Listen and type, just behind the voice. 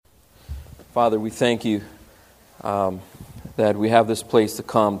Father, we thank you that we have this place to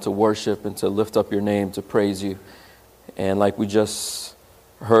come to worship and to lift up your name, to praise you. And like we just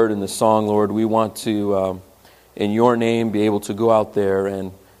heard in the song, Lord, we want to, in your name, be able to go out there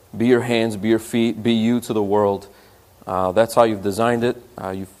and be your hands, be your feet, be you to the world. That's how you've designed it.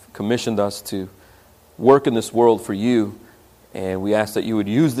 You've commissioned us to work in this world for you. And we ask that you would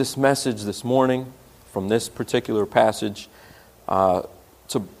use this message this morning from this particular passage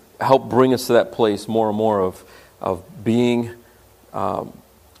to help bring us to that place more and more of being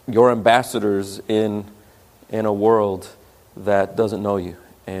your ambassadors in a world that doesn't know you.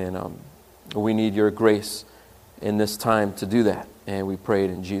 And we need your grace in this time to do that. And we pray it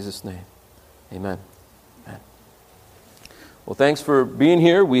in Jesus' name. Amen. Amen. Well, thanks for being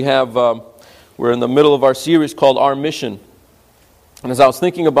here. We're in the middle of our series called Our Mission. And as I was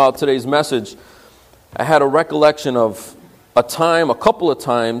thinking about today's message, I had a recollection of a couple of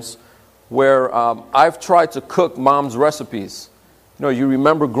times, where I've tried to cook Mom's recipes. You know, you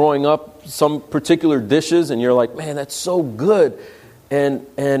remember growing up some particular dishes, and you're like, man, that's so good. And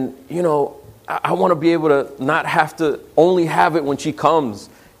you know, I want to be able to not have to only have it when she comes,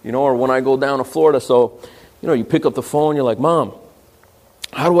 you know, or when I go down to Florida. So, you know, you pick up the phone, you're like, Mom,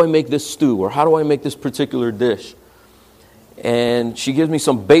 how do I make this stew? Or how do I make this particular dish? And she gives me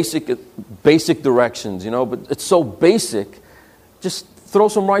some basic directions, you know, but it's so basic. Just throw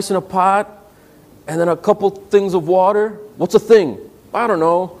some rice in a pot and then a couple things of water. What's a thing? I don't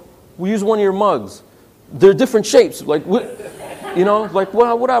know. We use one of your mugs. They're different shapes. Like, you know, like,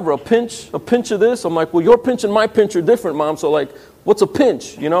 well, whatever. A pinch of this. I'm like, well, your pinch and my pinch are different, Mom. So, like, what's a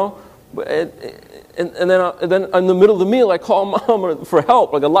pinch, you know? And then in the middle of the meal, I call Mom for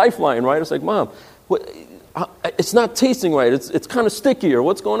help, like a lifeline, right? It's like, Mom, it's not tasting right. It's kind of sticky, or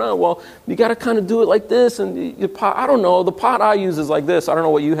what's going on? Well, you got to kind of do it like this, and your pot, I don't know. The pot I use is like this. I don't know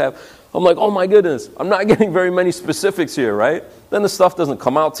what you have. I'm like, oh my goodness, I'm not getting very many specifics here, right? Then the stuff doesn't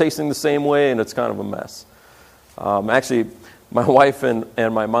come out tasting the same way, and it's kind of a mess. Actually, my wife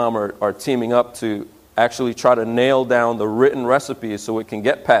and my mom are teaming up to actually try to nail down the written recipe so it can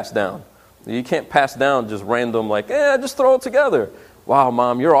get passed down. You can't pass down just random, like, just throw it together. Wow,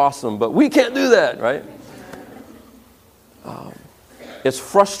 Mom, you're awesome, but we can't do that, right? It's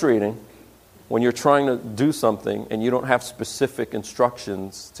frustrating when you're trying to do something and you don't have specific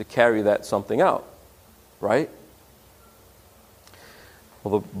instructions to carry that something out, right?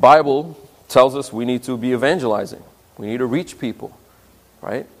 Well, the Bible tells us we need to be evangelizing. We need to reach people,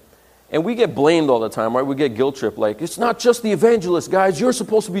 right? And we get blamed all the time, right? We get guilt tripped, like, it's not just the evangelist, guys. You're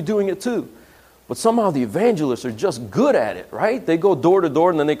supposed to be doing it too. But somehow the evangelists are just good at it, right? They go door to door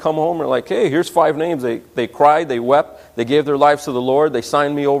and then they come home and are like, hey, here's 5 names. They cried, they wept, they gave their lives to the Lord, they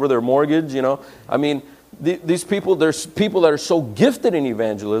signed me over their mortgage, you know. I mean, these people, there's people that are so gifted in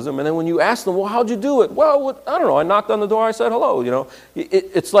evangelism, and then when you ask them, well, how'd you do it? Well, I don't know, I knocked on the door, I said hello, you know.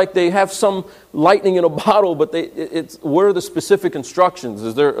 It's like they have some lightning in a bottle, but where are the specific instructions?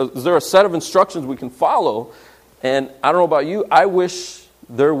 Is there a set of instructions we can follow? And I don't know about you, I wish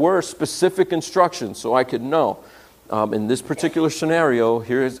there were specific instructions so I could know. In this particular scenario,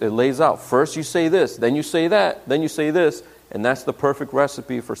 it lays out. First you say this, then you say that, then you say this, and that's the perfect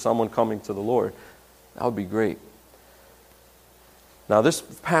recipe for someone coming to the Lord. That would be great. Now this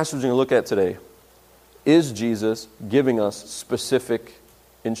passage we're going to look at today is Jesus giving us specific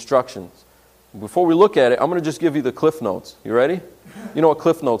instructions. Before we look at it, I'm going to just give you the Cliff Notes. You ready? You know what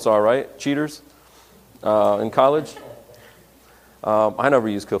Cliff Notes are, right? Cheaters in college? I never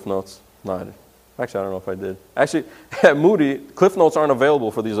used Cliff Notes. No, I didn't. Actually, I don't know if I did. Actually, at Moody, Cliff Notes aren't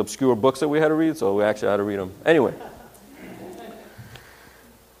available for these obscure books that we had to read, so we actually had to read them. Anyway.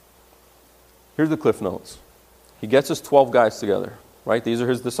 Here's the Cliff Notes. He gets his 12 guys together, right? These are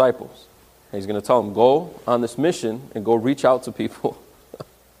his disciples. And he's going to tell them, go on this mission and go reach out to people.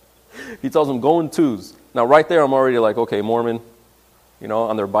 He tells them, go in twos. Now, right there, I'm already like, okay, Mormon, you know,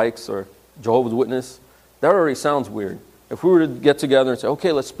 on their bikes, or Jehovah's Witness. That already sounds weird. If we were to get together and say,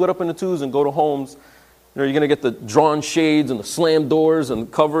 okay, let's split up into twos and go to homes, you know, you're going to get the drawn shades and the slam doors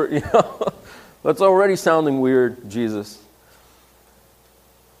and cover, you know. That's already sounding weird, Jesus.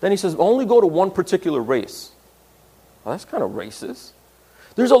 Then he says, only go to one particular race. Well, that's kind of racist.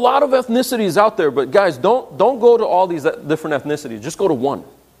 There's a lot of ethnicities out there, but guys, don't go to all these different ethnicities. Just go to one.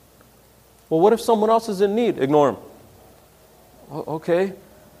 Well, what if someone else is in need? Ignore them. Okay.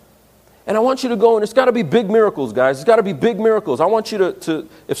 And I want you to go, and it's got to be big miracles, guys. It's got to be big miracles. I want you to,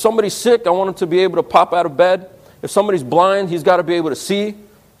 if somebody's sick, I want him to be able to pop out of bed. If somebody's blind, he's got to be able to see,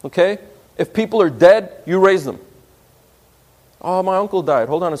 okay? If people are dead, you raise them. Oh, my uncle died.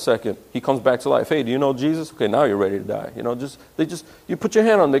 Hold on a second. He comes back to life. Hey, do you know Jesus? Okay, now you're ready to die. You put your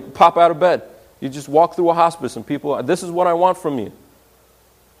hand on, they pop out of bed. You just walk through a hospice and people, this is what I want from you.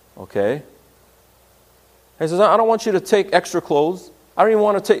 Okay? He says, I don't want you to take extra clothes. I don't even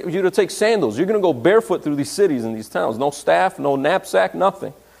want you to take sandals. You're going to go barefoot through these cities and these towns. No staff, no knapsack,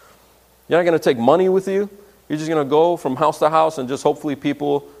 nothing. You're not going to take money with you. You're just going to go from house to house and just hopefully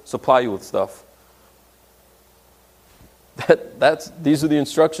people supply you with stuff. These are the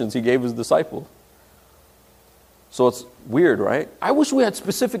instructions he gave his disciples. So it's weird, right? I wish we had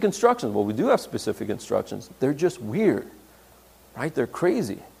specific instructions. Well, we do have specific instructions. They're just weird, right? They're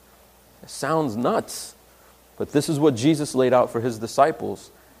crazy. It sounds nuts. But this is what Jesus laid out for his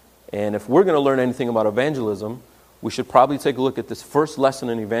disciples. And if we're going to learn anything about evangelism, we should probably take a look at this first lesson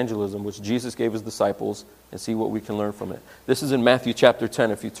in evangelism, which Jesus gave his disciples, and see what we can learn from it. This is in Matthew chapter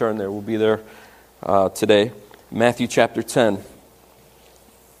 10. If you turn there, we'll be there today. Matthew chapter 10.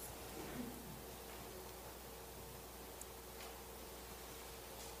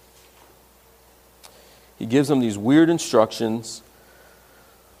 He gives them these weird instructions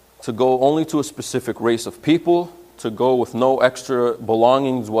to go only to a specific race of people, to go with no extra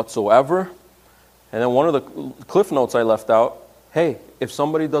belongings whatsoever. And then one of the cliff notes I left out, hey, if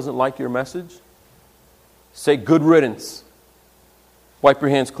somebody doesn't like your message, say good riddance. Wipe your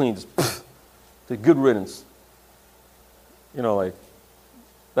hands clean. Just say good riddance.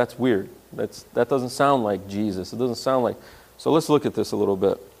 That's weird. That doesn't sound like Jesus. It doesn't sound like... So let's look at this a little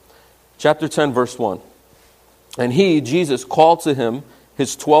bit. Chapter 10, verse 1. And he, Jesus, called to him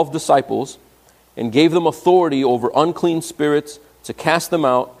his 12 disciples and gave them authority over unclean spirits to cast them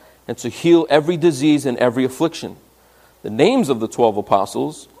out and to heal every disease and every affliction. The names of the 12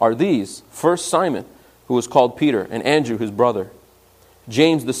 apostles are these. First, Simon, who was called Peter, and Andrew, his brother.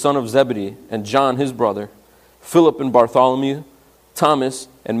 James, the son of Zebedee, and John, his brother. Philip and Bartholomew, Thomas,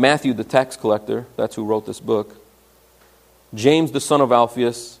 and Matthew, the tax collector. That's who wrote this book. James, the son of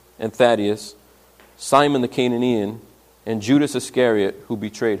Alphaeus, and Thaddeus. Simon the Canaanian, and Judas Iscariot, who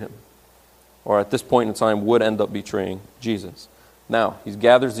betrayed him, or at this point in time would end up betraying Jesus. Now, he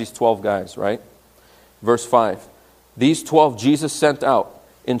gathers these 12 guys, right? Verse 5. These 12 Jesus sent out,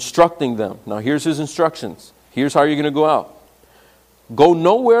 instructing them. Now, here's his instructions. Here's how you're going to go out. Go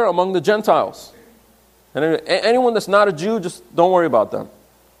nowhere among the Gentiles. And anyone that's not a Jew, just don't worry about them.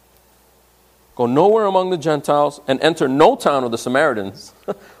 Go nowhere among the Gentiles and enter no town of the Samaritans.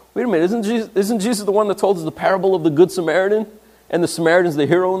 Wait a minute, isn't Jesus the one that told us the parable of the Good Samaritan? And the Samaritan's the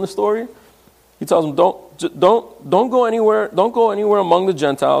hero in the story? He tells them, don't go anywhere among the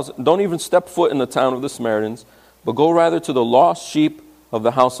Gentiles. Don't even step foot in the town of the Samaritans, but go rather to the lost sheep of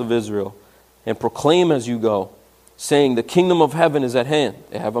the house of Israel, and proclaim as you go, saying, the kingdom of heaven is at hand.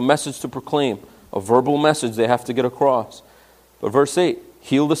 They have a message to proclaim, a verbal message they have to get across. But verse 8,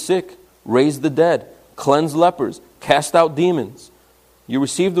 heal the sick, raise the dead, cleanse lepers, cast out demons. You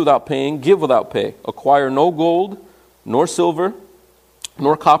received without paying, give without pay. Acquire no gold, nor silver,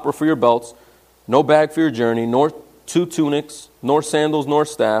 nor copper for your belts, no bag for your journey, nor 2 tunics, nor sandals, nor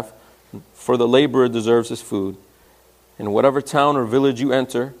staff, for the laborer deserves his food. In whatever town or village you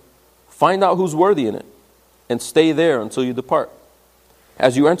enter, find out who's worthy in it, and stay there until you depart.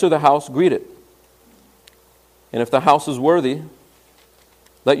 As you enter the house, greet it. And if the house is worthy,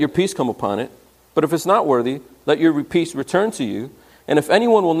 let your peace come upon it. But if it's not worthy, let your peace return to you. And if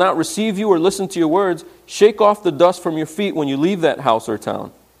anyone will not receive you or listen to your words, shake off the dust from your feet when you leave that house or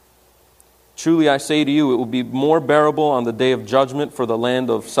town. Truly I say to you, it will be more bearable on the day of judgment for the land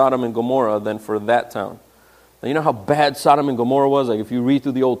of Sodom and Gomorrah than for that town. Now, you know how bad Sodom and Gomorrah was? Like, if you read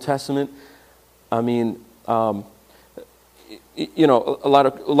through the Old Testament, I mean, a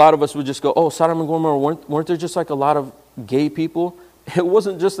lot of us would just go, oh, Sodom and Gomorrah, weren't there just like a lot of gay people? It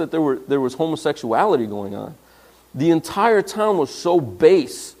wasn't just that there was homosexuality going on. The entire town was so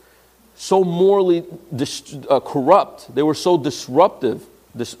base, so morally corrupt. They were so disruptive,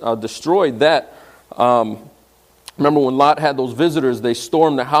 destroyed that, remember when Lot had those visitors, they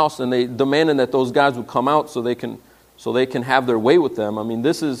stormed the house and they demanded that those guys would come out so they can have their way with them. I mean,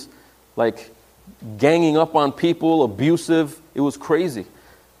 this is like ganging up on people, abusive. It was crazy.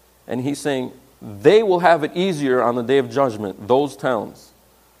 And he's saying, they will have it easier on the day of judgment, those towns.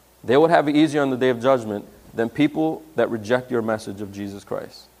 They would have it easier on the day of judgment than people that reject your message of Jesus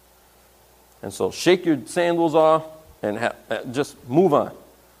Christ. And so shake your sandals off and just move on.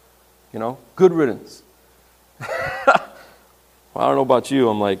 Good riddance. Well, I don't know about you.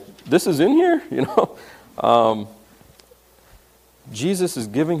 I'm like, this is in here? Jesus is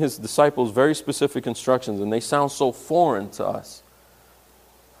giving his disciples very specific instructions, and they sound so foreign to us.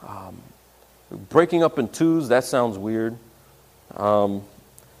 Breaking up in twos, that sounds weird.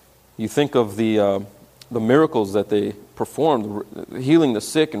 You think of the miracles that they performed, healing the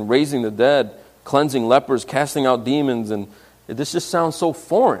sick and raising the dead, cleansing lepers, casting out demons, and this just sounds so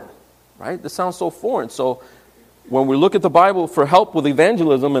foreign, right? This sounds so foreign. So when we look at the Bible for help with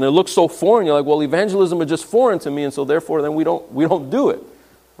evangelism and it looks so foreign, you're like, well, evangelism is just foreign to me, and so therefore then we don't do it,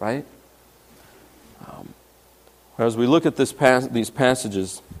 right? As we look at these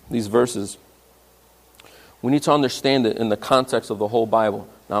passages, these verses, we need to understand it in the context of the whole Bible.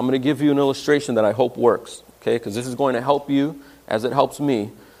 Now I'm going to give you an illustration that I hope works, okay? Because this is going to help you as it helps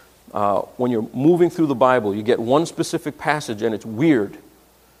me. When you're moving through the Bible, you get one specific passage and it's weird,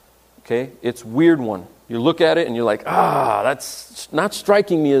 okay? It's a weird one. You look at it and you're like, that's not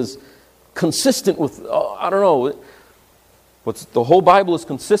striking me as consistent with, I don't know. The whole Bible is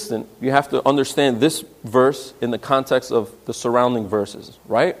consistent. You have to understand this verse in the context of the surrounding verses,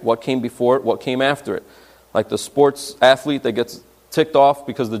 right? What came before it, what came after it. Like the sports athlete that gets ticked off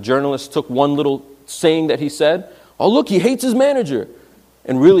because the journalist took one little saying that he said. Oh, look, he hates his manager.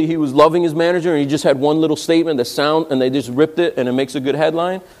 And really he was loving his manager and he just had one little statement that sound and they just ripped it and it makes a good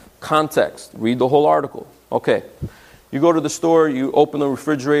headline. Context. Read the whole article. Okay. You go to the store, you open the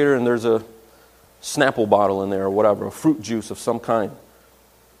refrigerator and there's a Snapple bottle in there or whatever, a fruit juice of some kind.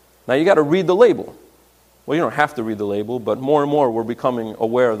 Now you got to read the label. Well, you don't have to read the label, but more and more we're becoming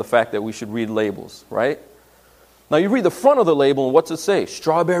aware of the fact that we should read labels, right? Now you read the front of the label and what's it say?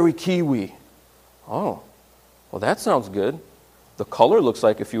 Strawberry kiwi. Oh, well that sounds good. The color looks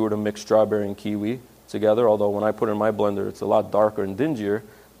like if you were to mix strawberry and kiwi together, although when I put it in my blender it's a lot darker and dingier,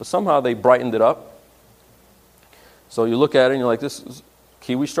 but somehow they brightened it up. So you look at it and you're like, this is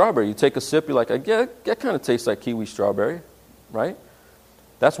kiwi strawberry. You take a sip, you're like, that kind of tastes like kiwi strawberry, right?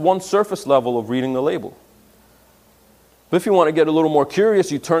 That's one surface level of reading the label. But if you want to get a little more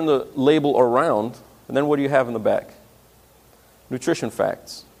curious, you turn the label around, and then what do you have in the back? Nutrition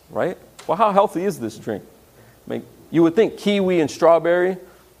facts, right? Well, how healthy is this drink? I mean, you would think kiwi and strawberry,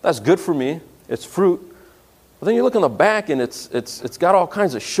 that's good for me. It's fruit. But then you look on the back, and it's got all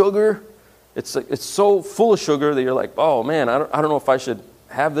kinds of sugar. It's so full of sugar that you're like, oh man, I don't know if I should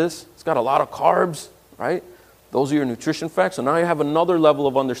have this. It's got a lot of carbs, right? Those are your nutrition facts. So now you have another level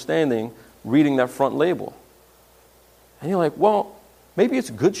of understanding reading that front label. And you're like, well, maybe it's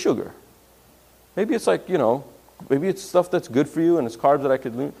good sugar. Maybe it's like, maybe it's stuff that's good for you and it's carbs that I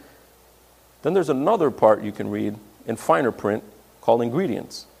could lose. Then there's another part you can read in finer print called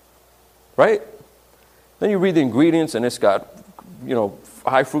ingredients, right? Then you read the ingredients and it's got,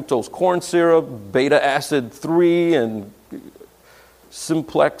 high fructose corn syrup, beta acid 3, and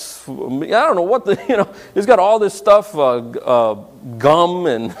simplex, I don't know what it's got all this stuff, gum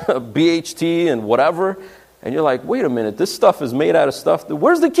and BHT and whatever. And you're like, wait a minute, this stuff is made out of stuff.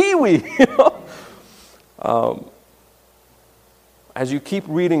 Where's the kiwi? As you keep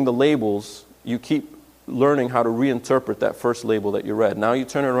reading the labels, you keep learning how to reinterpret that first label that you read. Now you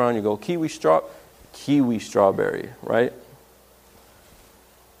turn it around, you go, kiwi strawberry, right?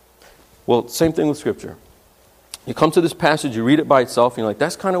 Well, same thing with Scripture. You come to this passage, you read it by itself, and you're like,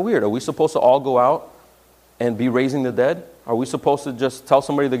 that's kind of weird. Are we supposed to all go out and be raising the dead? Are we supposed to just tell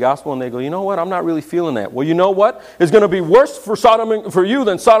somebody the gospel and they go, you know what, I'm not really feeling that. Well, you know what? It's going to be worse for you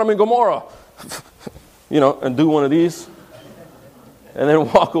than Sodom and Gomorrah. And do one of these and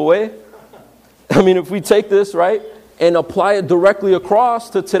then walk away. I mean, if we take this, right, and apply it directly across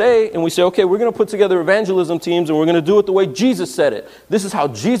to today, and we say, okay, we're going to put together evangelism teams and we're going to do it the way Jesus said it. This is how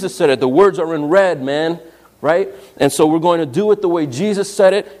Jesus said it. The words are in red, man, right? And so we're going to do it the way Jesus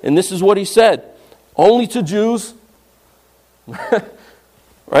said it, and this is what he said. Only to Jews,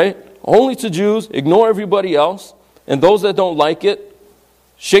 right? Only to Jews, ignore everybody else, and those that don't like it,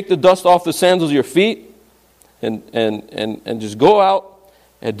 shake the dust off the sandals of your feet, and just go out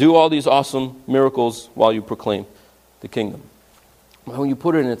and do all these awesome miracles while you proclaim the kingdom. When you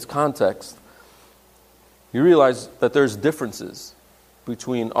put it in its context, you realize that there's differences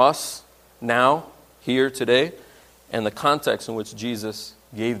between us now, here, today, and the context in which Jesus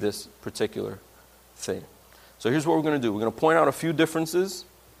gave this particular thing. So here's what we're going to do. We're going to point out a few differences,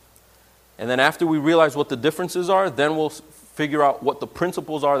 and then after we realize what the differences are, then we'll figure out what the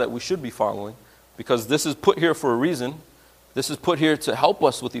principles are that we should be following, because this is put here for a reason. This is put here to help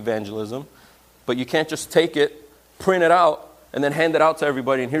us with evangelism, but you can't just take it, print it out, and then hand it out to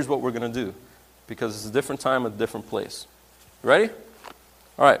everybody, and here's what we're going to do, because it's a different time, a different place. Ready?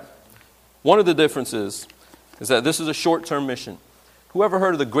 All right. One of the differences is that this is a short-term mission. Who ever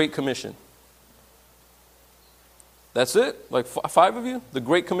heard of the Great Commission? That's it? Like 5 of you? The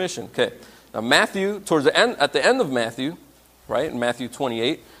Great Commission. Okay. Now Matthew, at the end of Matthew, right, in Matthew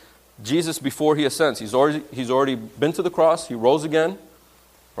 28, Jesus, before he ascends, he's already been to the cross, he rose again,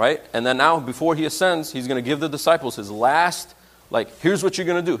 right? And then now, before he ascends, he's going to give the disciples his last, here's what you're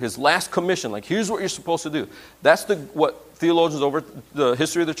going to do, his last commission, here's what you're supposed to do. That's what theologians over the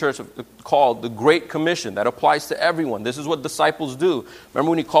history of the church have called the Great Commission. That applies to everyone. This is what disciples do.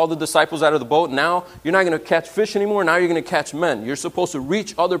 Remember when he called the disciples out of the boat? Now, you're not going to catch fish anymore. Now you're going to catch men. You're supposed to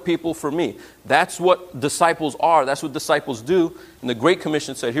reach other people for me. That's what disciples are. That's what disciples do. And the Great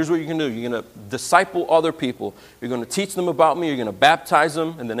Commission said, here's what you can do. You're going to disciple other people. You're going to teach them about me. You're going to baptize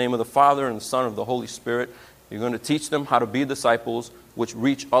them in the name of the Father and the Son and the Holy Spirit. You're going to teach them how to be disciples, which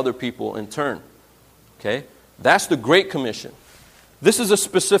reach other people in turn. Okay? That's the Great Commission. This is a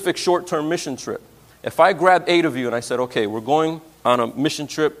specific short-term mission trip. If I grabbed 8 of you and I said, okay, we're going on a mission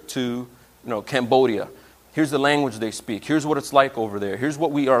trip to Cambodia. Here's the language they speak. Here's what it's like over there. Here's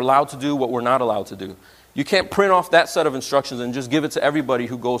what we are allowed to do, what we're not allowed to do. You can't print off that set of instructions and just give it to everybody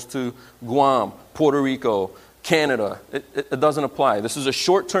who goes to Guam, Puerto Rico, Canada. It doesn't apply. This is a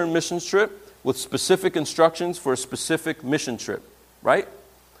short-term mission trip with specific instructions for a specific mission trip, right?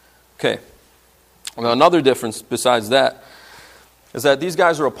 Okay. Now, another difference besides that is that these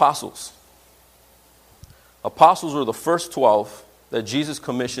guys are apostles. Apostles were the first 12 that Jesus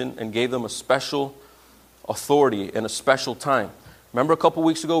commissioned and gave them a special authority and a special time. Remember a couple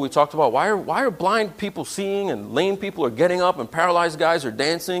weeks ago we talked about why are blind people seeing and lame people are getting up and paralyzed guys are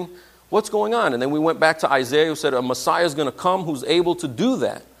dancing? What's going on? And then we went back to Isaiah who said a Messiah is going to come who's able to do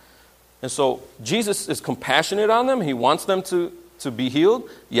that. And so Jesus is compassionate on them. He wants them to be healed,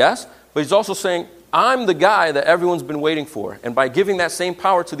 yes. But he's also saying, I'm the guy that everyone's been waiting for. And by giving that same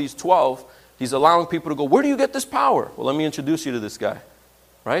power to these 12, he's allowing people to go, where do you get this power? Well, let me introduce you to this guy,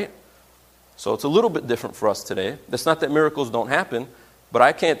 right? So it's a little bit different for us today. It's not that miracles don't happen, but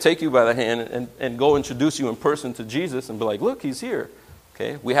I can't take you by the hand and go introduce you in person to Jesus and be like, look, he's here.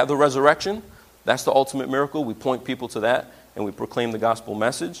 Okay? We have the resurrection. That's the ultimate miracle. We point people to that and we proclaim the gospel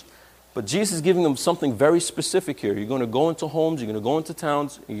message. But Jesus is giving them something very specific here. You're going to go into homes, you're going to go into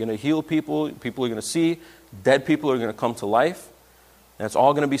towns, you're going to heal people, people are going to see, dead people are going to come to life. And it's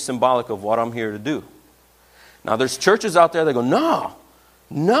all going to be symbolic of what I'm here to do. Now there's churches out there that go,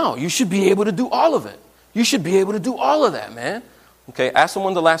 no, you should be able to do all of it. You should be able to do all of that, man. Okay, ask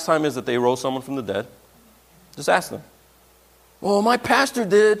someone the last time is that they rose someone from the dead. Just ask them. Well, my pastor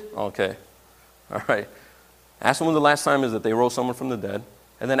did. Okay, all right. Ask someone the last time is that they rose someone from the dead.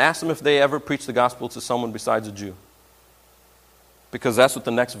 And then ask them if they ever preached the gospel to someone besides a Jew. Because that's what the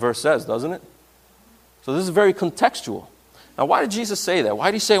next verse says, doesn't it? So this is very contextual. Now, why did Jesus say that?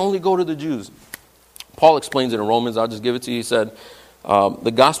 Why did he say only go to the Jews? Paul explains it in Romans. I'll just give it to you. He said,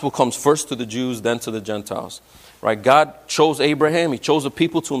 the gospel comes first to the Jews, then to the Gentiles. Right? God chose Abraham. He chose a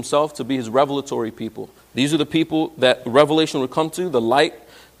people to himself to be his revelatory people. These are the people that revelation would come to, the light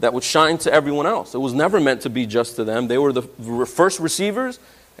that would shine to everyone else. It was never meant to be just to them. They were the first receivers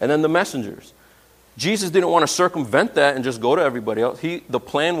and then the messengers. Jesus didn't want to circumvent that and just go to everybody else. The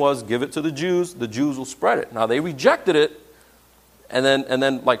plan was give it to the Jews will spread it. Now they rejected it, and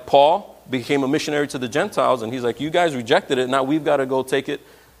then like Paul became a missionary to the Gentiles, and he's like, you guys rejected it, now we've got to go take it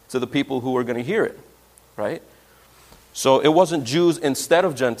to the people who are going to hear it, right? So it wasn't Jews instead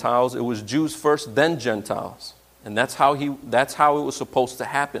of Gentiles, it was Jews first, then Gentiles. And that's how it was supposed to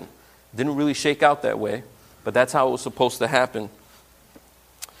happen. Didn't really shake out that way, but that's how it was supposed to happen.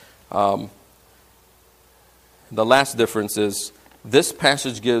 The last difference is this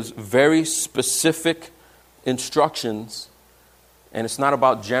passage gives very specific instructions, and it's not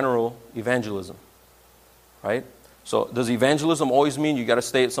about general evangelism, right? So does evangelism always mean you got to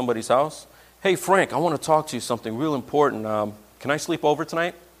stay at somebody's house? Hey, Frank, I want to talk to you something real important. Can I sleep over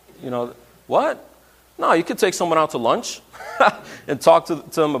tonight? What? No, you could take someone out to lunch and talk to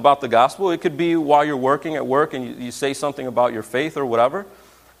them about the gospel. It could be while you're working at work and you say something about your faith or whatever.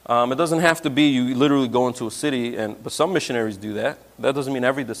 It doesn't have to be you literally go into a city, but some missionaries do that. That doesn't mean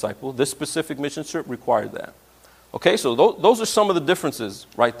every disciple. This specific mission trip required that. Okay, so those are some of the differences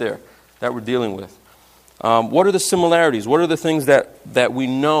right there that we're dealing with. What are the similarities? What are the things that we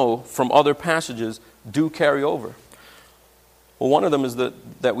know from other passages do carry over? Well, one of them is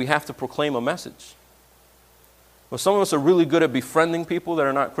that we have to proclaim a message. Well, some of us are really good at befriending people that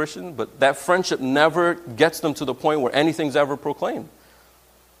are not Christian, but that friendship never gets them to the point where anything's ever proclaimed.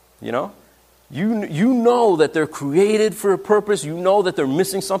 You know that they're created for a purpose. You know that they're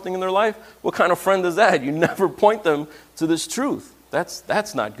missing something in their life. What kind of friend is that? You never point them to this truth.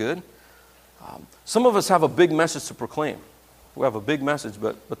 That's not good. Some of us have a big message to proclaim. We have a big message,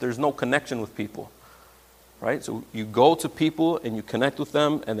 but there's no connection with people. Right? So you go to people and you connect with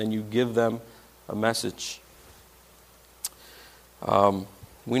them and then you give them a message.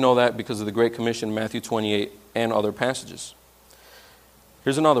 We know that because of the Great Commission, Matthew 28, and other passages.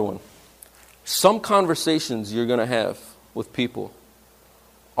 Here's another one. Some conversations you're going to have with people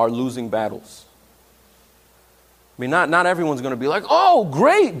are losing battles. I mean, not everyone's going to be like, oh,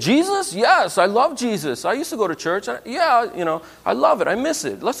 great, Jesus? Yes, I love Jesus. I used to go to church. I love it. I miss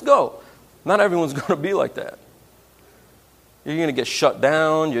it. Let's go. Not everyone's going to be like that. You're going to get shut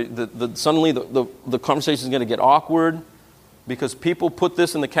down. Suddenly the conversation is going to get awkward because people put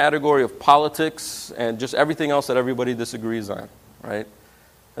this in the category of politics and just everything else that everybody disagrees on, right?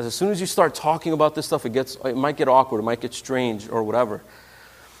 As soon as you start talking about this stuff, it might get awkward, it might get strange or whatever.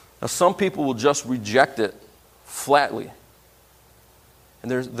 Now, some people will just reject it flatly. And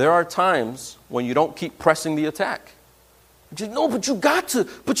there are times when you don't keep pressing the attack. But you got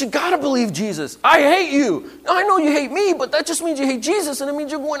to believe Jesus. I hate you. I know you hate me, but that just means you hate Jesus, and it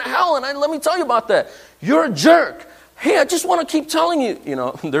means you're going to hell, and let me tell you about that. You're a jerk. Hey, I just want to keep telling you.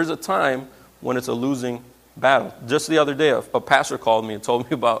 There's a time when it's a losing battle. Just the other day, a pastor called me and told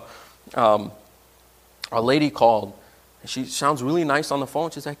me about a lady called. And she sounds really nice on the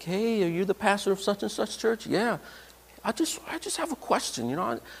phone. She's like, hey, are you the pastor of such and such church? Yeah. I just have a question.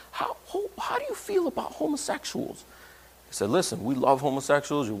 How do you feel about homosexuals? He said, listen, we love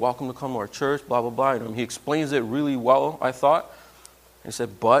homosexuals. You're welcome to come to our church, blah, blah, blah. He explains it really well, I thought. He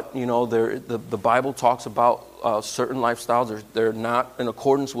said, but, the Bible talks about certain lifestyles. They're not in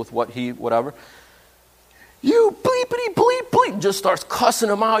accordance with whatever. You bleepity bleep bleep, just starts cussing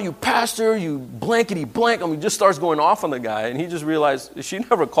him out. You pastor, you blankety blank. Just starts going off on the guy. And he just realized she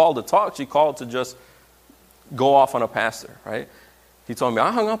never called to talk. She called to just go off on a pastor, right? He told me,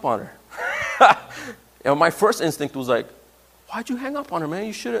 I hung up on her. And my first instinct was like, why'd you hang up on her, man?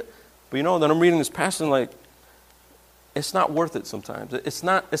 You should have. But then I'm reading this passage and like, it's not worth it sometimes. It's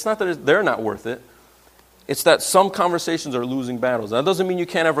not that they're not worth it. It's that some conversations are losing battles. That doesn't mean you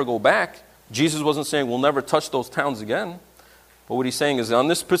can't ever go back. Jesus wasn't saying we'll never touch those towns again. But what he's saying is on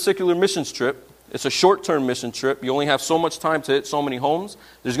this particular missions trip, it's a short-term mission trip. You only have so much time to hit so many homes.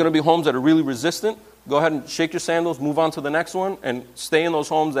 There's going to be homes that are really resistant. Go ahead and shake your sandals, move on to the next one, and stay in those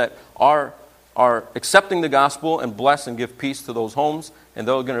homes that are accepting the gospel and bless and give peace to those homes. And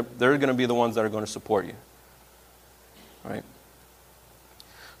they're going to be the ones that are going to support you. Right?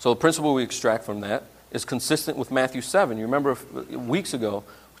 So the principle we extract from that is consistent with Matthew 7. You remember weeks ago,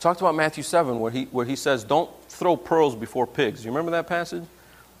 we talked about Matthew 7 where he says, don't throw pearls before pigs. You remember that passage?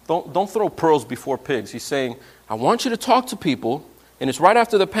 Don't throw pearls before pigs. He's saying, I want you to talk to people. And it's right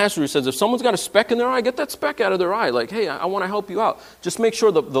after the passage he says, if someone's got a speck in their eye, get that speck out of their eye. Like, hey, I want to help you out. Just make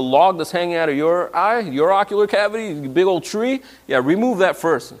sure the log that's hanging out of your eye, your ocular cavity, big old tree, remove that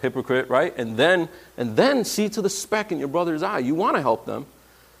first, hypocrite, right? And then see to the speck in your brother's eye. You want to help them.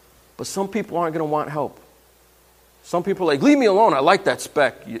 But some people aren't going to want help. Some people are like, leave me alone. I like that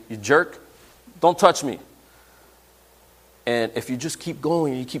speck, you jerk. Don't touch me. And if you just keep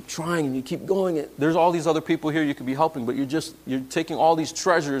going and you keep trying and you keep going, there's all these other people here you could be helping, but you're taking all these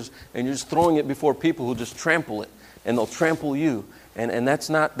treasures and you're just throwing it before people who just trample it, and they'll trample you. And that's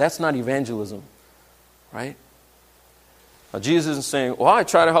not evangelism, right? Now, Jesus isn't saying, well, I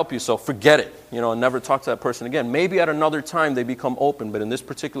try to help you, so forget it, and never talk to that person again. Maybe at another time they become open, but in this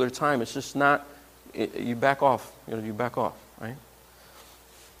particular time, it's just not, you back off, you back off, right?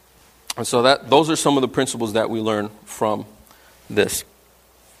 And so those are some of the principles that we learn from this.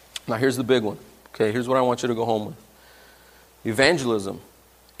 Now here's the big one. Okay, here's what I want you to go home with. Evangelism,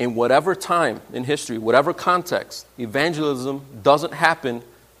 in whatever time in history, whatever context, evangelism doesn't happen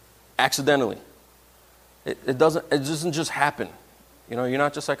accidentally. It doesn't just happen. You're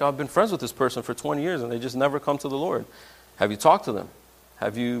not just like, I've been friends with this person for 20 years and they just never come to the Lord. Have you talked to them?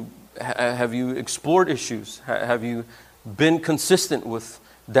 Have you explored issues? Have you been consistent with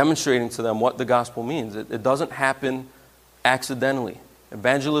demonstrating to them what the gospel means? It doesn't happen accidentally.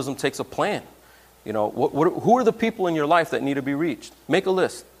 Evangelism takes a plan. Who are the people in your life that need to be reached? Make a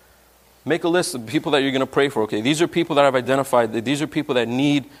list. Make a list of people that you're going to pray for. Okay, these are people that I've identified. These are people that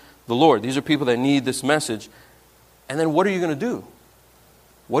need the Lord. These are people that need this message. And then what are you going to do?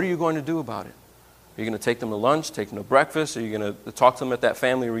 What are you going to do about it? Are you going to take them to lunch, take them to breakfast? Are you going to talk to them at that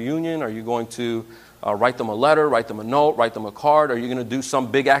family reunion? Are you going to write them a letter, write them a note, write them a card? Are you going to do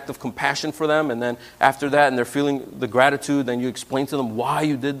some big act of compassion for them? And then after that, and they're feeling the gratitude, then you explain to them why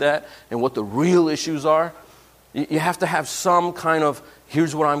you did that and what the real issues are. You have to have some kind of,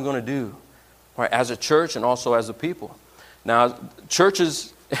 here's what I'm going to do, right, as a church and also as a people. Now,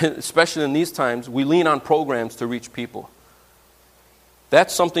 churches, especially in these times, we lean on programs to reach people.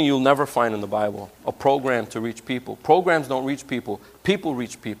 That's something you'll never find in the Bible, a program to reach people. Programs don't reach people. People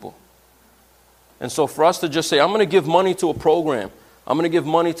reach people. And so for us to just say, I'm going to give money to a program, I'm going to give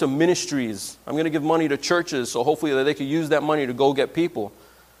money to ministries. I'm going to give money to churches so hopefully that they can use that money to go get people.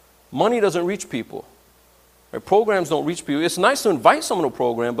 Money doesn't reach people. Right? Programs don't reach people. It's nice to invite someone to a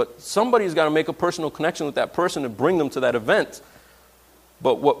program, but somebody's got to make a personal connection with that person and bring them to that event.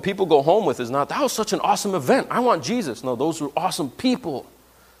 But what people go home with is not, that was such an awesome event. I want Jesus. No, those were awesome people.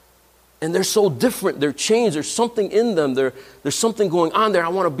 And they're so different. They're changed. There's something in them. There's something going on there. I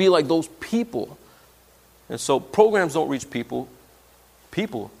want to be like those people. And so programs don't reach people.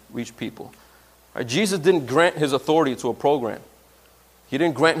 People reach people. Right? Jesus didn't grant his authority to a program. He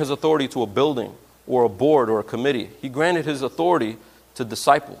didn't grant his authority to a building or a board or a committee. He granted his authority to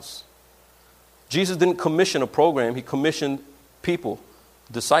disciples. Jesus didn't commission a program. He commissioned people,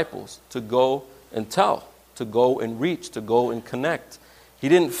 disciples, to go and tell, to go and reach, to go and connect. He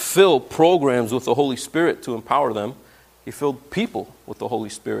didn't fill programs with the Holy Spirit to empower them. He filled people with the Holy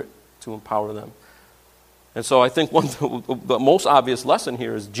Spirit to empower them. And so I think the most obvious lesson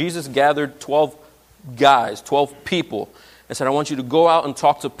here is Jesus gathered 12 guys, 12 people, and said, I want you to go out and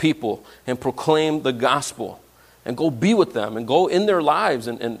talk to people and proclaim the gospel and go be with them and go in their lives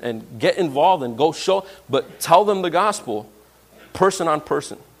and get involved and go show, but tell them the gospel person on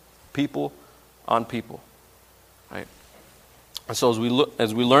person, people on people. Right? And so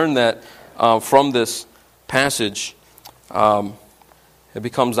as we learn that from this passage, it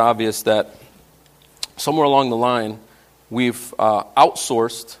becomes obvious that somewhere along the line, we've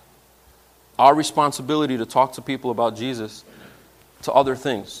outsourced our responsibility to talk to people about Jesus to other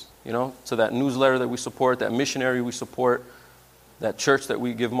things, to that newsletter that we support, that missionary we support, that church that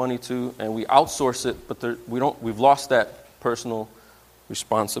we give money to, and we outsource it, but we've lost that personal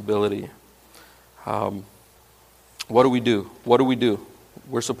responsibility. What do we do? What do we do?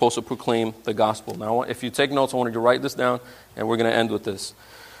 We're supposed to proclaim the gospel. Now, if you take notes, I want you to write this down, and we're going to end with this.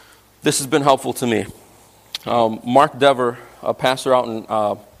 This has been helpful to me. Mark Dever, a pastor out in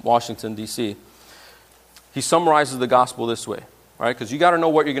Washington, D.C., he summarizes the gospel this way, right? Because you got to know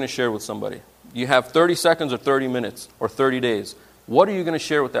what you're going to share with somebody. You have 30 seconds or 30 minutes or 30 days. What are you going to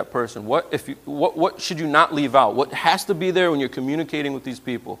share with that person? What should you not leave out? What has to be there when you're communicating with these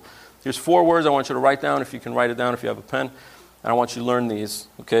people? Here's 4 words I want you to write down, if you can write it down if you have a pen. And I want you to learn these,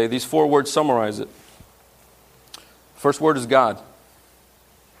 okay? These 4 words summarize it. First word is God.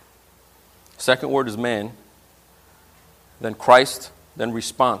 Second word is man. Then Christ, then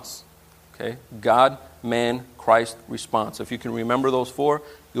response. Okay? God, man, Christ, response. If you can remember those 4,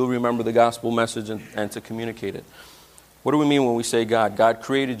 you'll remember the gospel message and to communicate it. What do we mean when we say God? God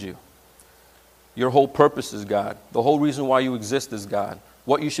created you. Your whole purpose is God. The whole reason why you exist is God.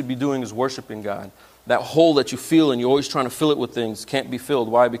 What you should be doing is worshiping God. That hole that you feel and you're always trying to fill it with things can't be filled.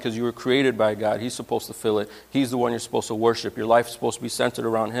 Why? Because you were created by God. He's supposed to fill it. He's the one you're supposed to worship. Your life is supposed to be centered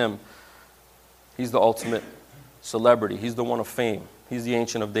around Him. He's the ultimate celebrity. He's the one of fame. He's the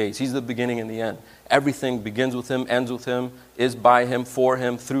Ancient of Days. He's the beginning and the end. Everything begins with Him, ends with Him, is by Him, for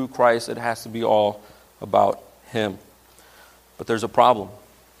Him, through Christ. It has to be all about Him. But there's a problem,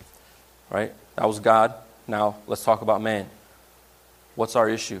 right? That was God. Now let's talk about man. What's our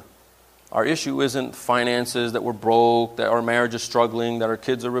issue? Our issue isn't finances, that we're broke, that our marriage is struggling, that our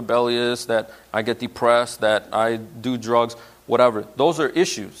kids are rebellious, that I get depressed, that I do drugs, whatever. Those are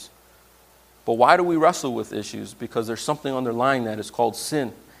issues. But why do we wrestle with issues? Because there's something underlying that. It's called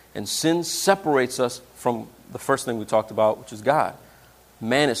sin. And sin separates us from the first thing we talked about, which is God.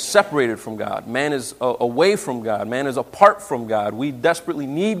 Man is separated from God. Man is away from God. Man is apart from God. We desperately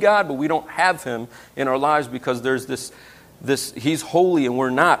need God, but we don't have Him in our lives because there's this He's holy and we're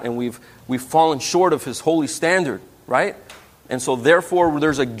not, and we've fallen short of His holy standard, right? And so therefore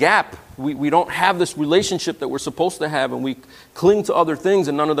there's a gap. We don't have this relationship that we're supposed to have, and we cling to other things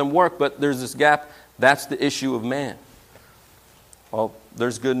and none of them work, but there's this gap. That's the issue of man. Well,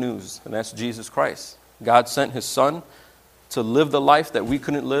 there's good news, and that's Jesus Christ. God sent His Son to live the life that we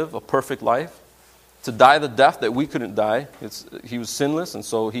couldn't live, a perfect life, to die the death that we couldn't die. He was sinless, and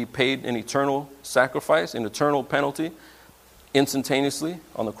so He paid an eternal sacrifice, an eternal penalty, instantaneously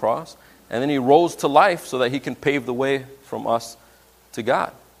on the cross. And then He rose to life so that He can pave the way from us to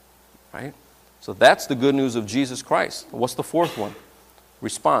God. Right? So that's the good news of Jesus Christ. What's the 4th one?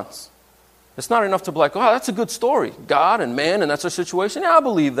 Response. It's not enough to be like, oh, that's a good story. God and man, and that's our situation. Yeah, I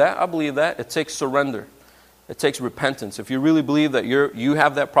believe that. I believe that. It takes surrender. It takes repentance. If you really believe that you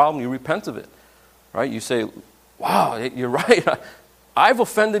have that problem, you repent of it. Right? You say, wow, you're right. I've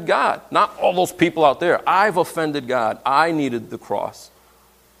offended God. Not all those people out there. I've offended God. I needed the cross.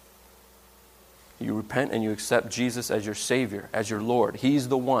 You repent and you accept Jesus as your Savior, as your Lord. He's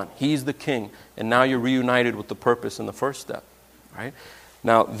the one. He's the King. And now you're reunited with the purpose in the first step. Right?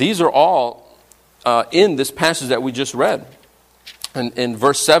 Now, these are all in this passage that we just read. And in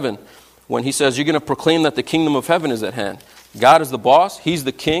verse 7, when he says, you're going to proclaim that the kingdom of heaven is at hand. God is the boss. He's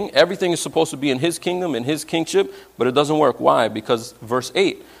the king. Everything is supposed to be in his kingdom, in his kingship, but it doesn't work. Why? Because verse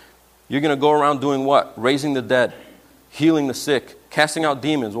 8, you're going to go around doing what? Raising the dead, healing the sick, casting out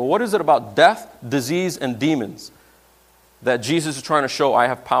demons. Well, what is it about death, disease, and demons that Jesus is trying to show I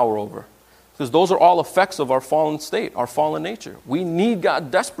have power over? Because those are all effects of our fallen state, our fallen nature. We need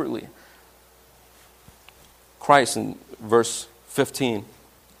God desperately. Christ, in verse 15,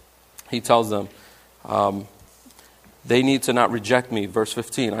 he tells them, they need to not reject me. Verse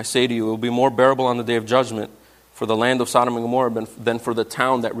 15, I say to you, it will be more bearable on the day of judgment for the land of Sodom and Gomorrah than for the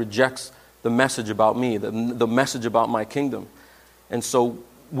town that rejects the message about me, the message about my kingdom. And so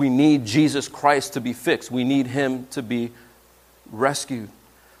we need Jesus Christ to be fixed. We need him to be rescued.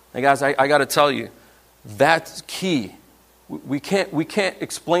 And guys, I got to tell you, that's key. We can't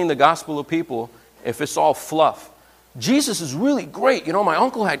explain the gospel to people if it's all fluff. Jesus is really great. You know, my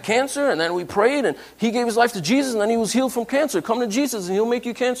uncle had cancer, and then we prayed, and he gave his life to Jesus, and then he was healed from cancer. Come to Jesus, and he'll make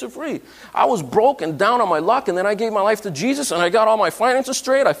you cancer-free. I was broke and down on my luck, and then I gave my life to Jesus, and I got all my finances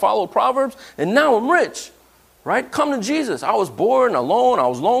straight. I followed Proverbs, and now I'm rich. Right? Come to Jesus. I was bored and alone. I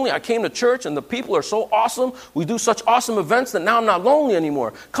was lonely. I came to church, and the people are so awesome. We do such awesome events that now I'm not lonely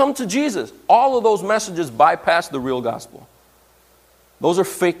anymore. Come to Jesus. All of those messages bypass the real gospel. Those are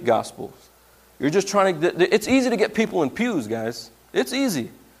fake gospels. You're just trying to... It's easy to get people in pews, guys. It's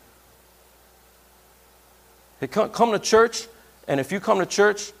easy. Hey, come to church, and if you come to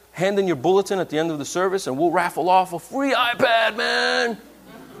church, hand in your bulletin at the end of the service, and we'll raffle off a free iPad, man.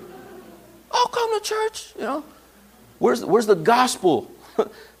 Oh, come to church, you know. Where's the gospel?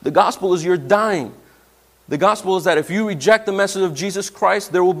 The gospel is you're dying. The gospel is that if you reject the message of Jesus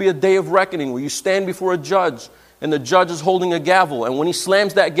Christ, there will be a day of reckoning where you stand before a judge, and the judge is holding a gavel, and when he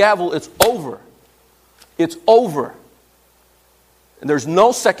slams that gavel, it's over. It's over. And there's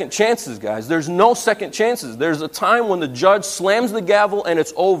no second chances, guys. There's no second chances. There's a time when the judge slams the gavel and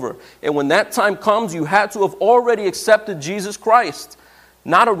it's over. And when that time comes, you had to have already accepted Jesus Christ.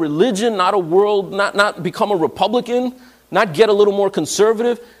 Not a religion, not a world, not become a Republican, not get a little more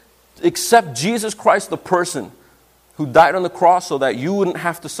conservative. Accept Jesus Christ, the person who died on the cross so that you wouldn't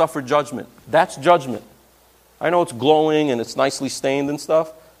have to suffer judgment. That's judgment. I know it's glowing and it's nicely stained and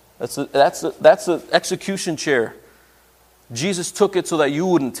stuff. That's an execution chair. Jesus took it so that you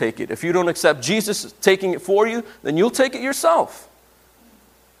wouldn't take it. If you don't accept Jesus taking it for you, then you'll take it yourself.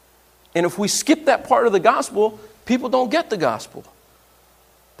 And if we skip that part of the gospel, people don't get the gospel.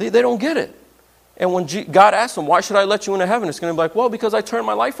 They don't get it. And when God asks them, why should I let you into heaven? It's going to be like, well, because I turned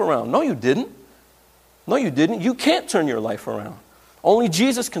my life around. No, you didn't. No, you didn't. You can't turn your life around. Only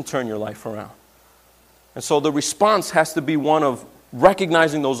Jesus can turn your life around. And so the response has to be one of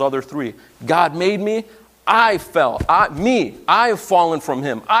recognizing those other three. God made me. I fell. I have fallen from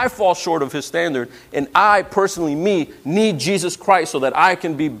him. I fall short of his standard. And I personally, need Jesus Christ so that I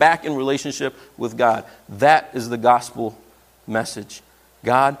can be back in relationship with God. That is the gospel message.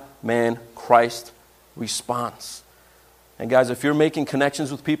 God, man, Christ, response. And guys, if you're making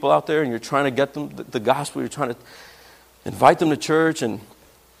connections with people out there and you're trying to get them the gospel, you're trying to invite them to church, and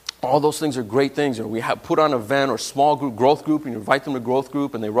all those things are great things. Or we have put on an event or small group, growth group, and you invite them to growth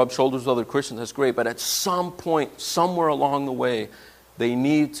group and they rub shoulders with other Christians, that's great. But at some point, somewhere along the way, they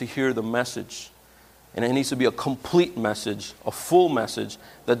need to hear the message. And it needs to be a complete message, a full message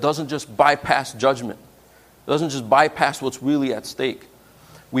that doesn't just bypass judgment. It doesn't just bypass what's really at stake.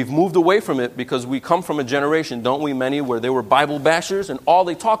 We've moved away from it because we come from a generation, don't we, many, where they were Bible bashers and all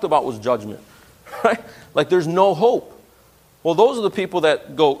they talked about was judgment. Right? Like there's no hope. Well, those are the people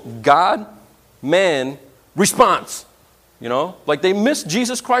that go, God, man, response. You know, like they miss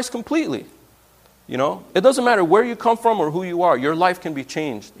Jesus Christ completely. You know, it doesn't matter where you come from or who you are. Your life can be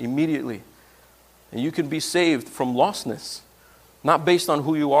changed immediately. And you can be saved from lostness. Not based on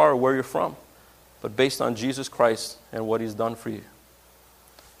who you are or where you're from, but based on Jesus Christ and what he's done for you.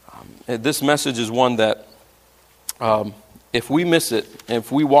 This message is one that if we miss it, and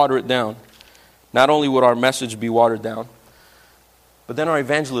if we water it down, not only would our message be watered down, but then our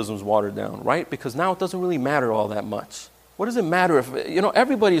evangelism is watered down, right? Because now it doesn't really matter all that much. What does it matter if,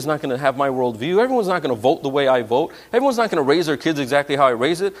 everybody's not going to have my worldview. Everyone's not going to vote the way I vote. Everyone's not going to raise their kids exactly how I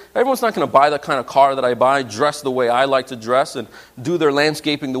raise it. Everyone's not going to buy the kind of car that I buy, dress the way I like to dress, and do their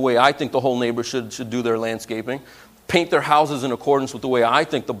landscaping the way I think the whole neighbor should do their landscaping. Paint their houses in accordance with the way I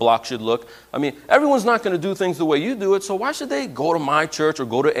think the block should look. I mean, everyone's not going to do things the way you do it, so why should they go to my church or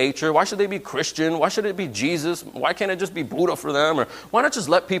go to a church? Why should they be Christian? Why should it be Jesus? Why can't it just be Buddha for them? Or why not just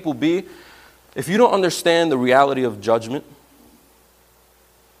let people be? If you don't understand the reality of judgment,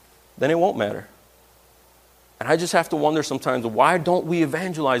 then it won't matter. And I just have to wonder sometimes, why don't we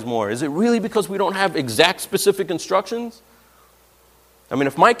evangelize more? Is it really because we don't have exact specific instructions? I mean,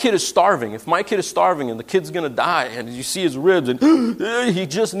 if my kid is starving and the kid's going to die and you see his ribs and he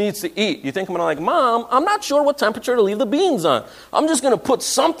just needs to eat, you think I'm going to Mom, I'm not sure what temperature to leave the beans on. I'm just going to put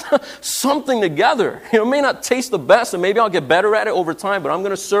something together. It may not taste the best and maybe I'll get better at it over time, but I'm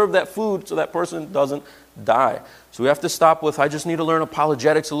going to serve that food so that person doesn't die. So we have to stop with, I just need to learn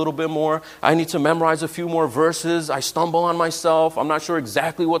apologetics a little bit more. I need to memorize a few more verses. I stumble on myself. I'm not sure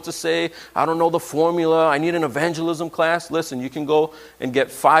exactly what to say. I don't know the formula. I need an evangelism class. Listen, you can go and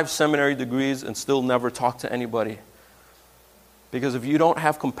get 5 seminary degrees and still never talk to anybody. Because if you don't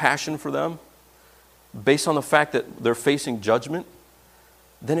have compassion for them, based on the fact that they're facing judgment,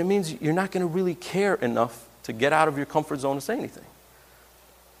 then it means you're not going to really care enough to get out of your comfort zone and say anything.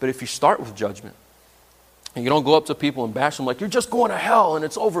 But if you start with judgment, and you don't go up to people and bash them like, you're just going to hell and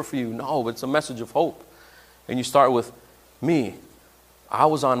it's over for you. No, it's a message of hope. And you start with, me, I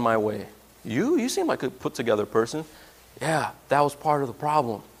was on my way. You seem like a put-together person. Yeah, that was part of the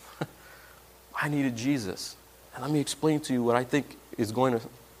problem. I needed Jesus. And let me explain to you what I think is going to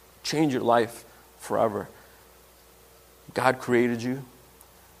change your life forever. God created you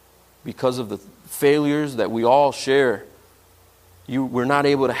because of the failures that we all share. We're not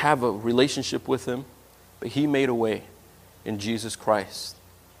able to have a relationship with Him. But He made a way in Jesus Christ.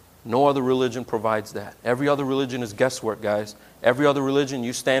 No other religion provides that. Every other religion is guesswork, guys. Every other religion,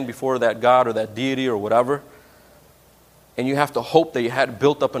 you stand before that God or that deity or whatever, and you have to hope that you had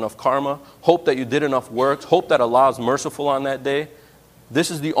built up enough karma, hope that you did enough works, hope that Allah is merciful on that day. This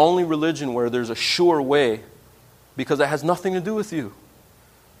is the only religion where there's a sure way, because it has nothing to do with you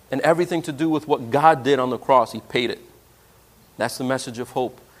and everything to do with what God did on the cross. He paid it. That's the message of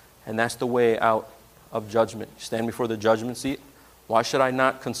hope, and that's the way out of judgment. You stand before the judgment seat. Why should I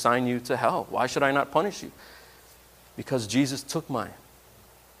not consign you to hell? Why should I not punish you? Because Jesus took mine.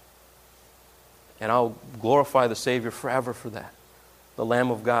 And I'll glorify the Savior forever for that. The Lamb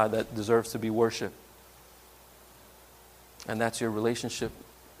of God that deserves to be worshipped. And that's your relationship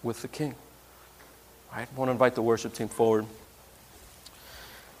with the King. All right, I want to invite the worship team forward.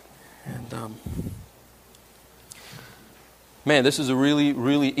 And man, this is a really,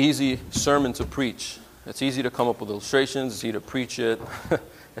 really easy sermon to preach. It's easy to come up with illustrations. It's easy to preach it.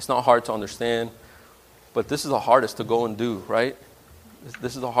 It's not hard to understand. But this is the hardest to go and do, right?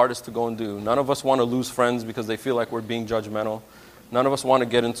 This is the hardest to go and do. None of us want to lose friends because they feel like we're being judgmental. None of us want to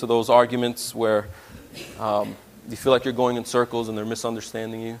get into those arguments where you feel like you're going in circles and they're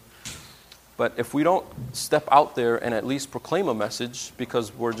misunderstanding you. But if we don't step out there and at least proclaim a message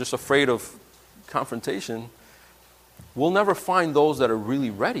because we're just afraid of confrontation, we'll never find those that are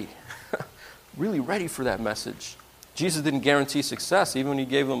really ready for that message. Jesus didn't guarantee success even when He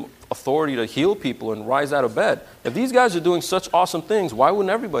gave them authority to heal people and rise out of bed. If these guys are doing such awesome things, why wouldn't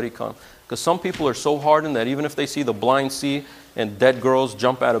everybody come? Because some people are so hardened that even if they see the blind see and dead girls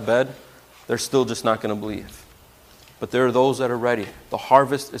jump out of bed, they're still just not going to believe. But there are those that are ready. The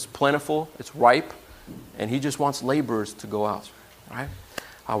harvest is plentiful, it's ripe, and He just wants laborers to go out. All right?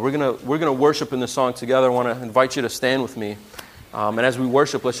 We're gonna worship in this song together. I want to invite you to stand with me. And as we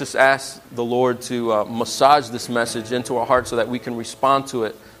worship, let's just ask the Lord to massage this message into our hearts so that we can respond to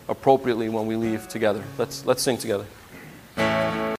it appropriately when we leave together. Let's sing together.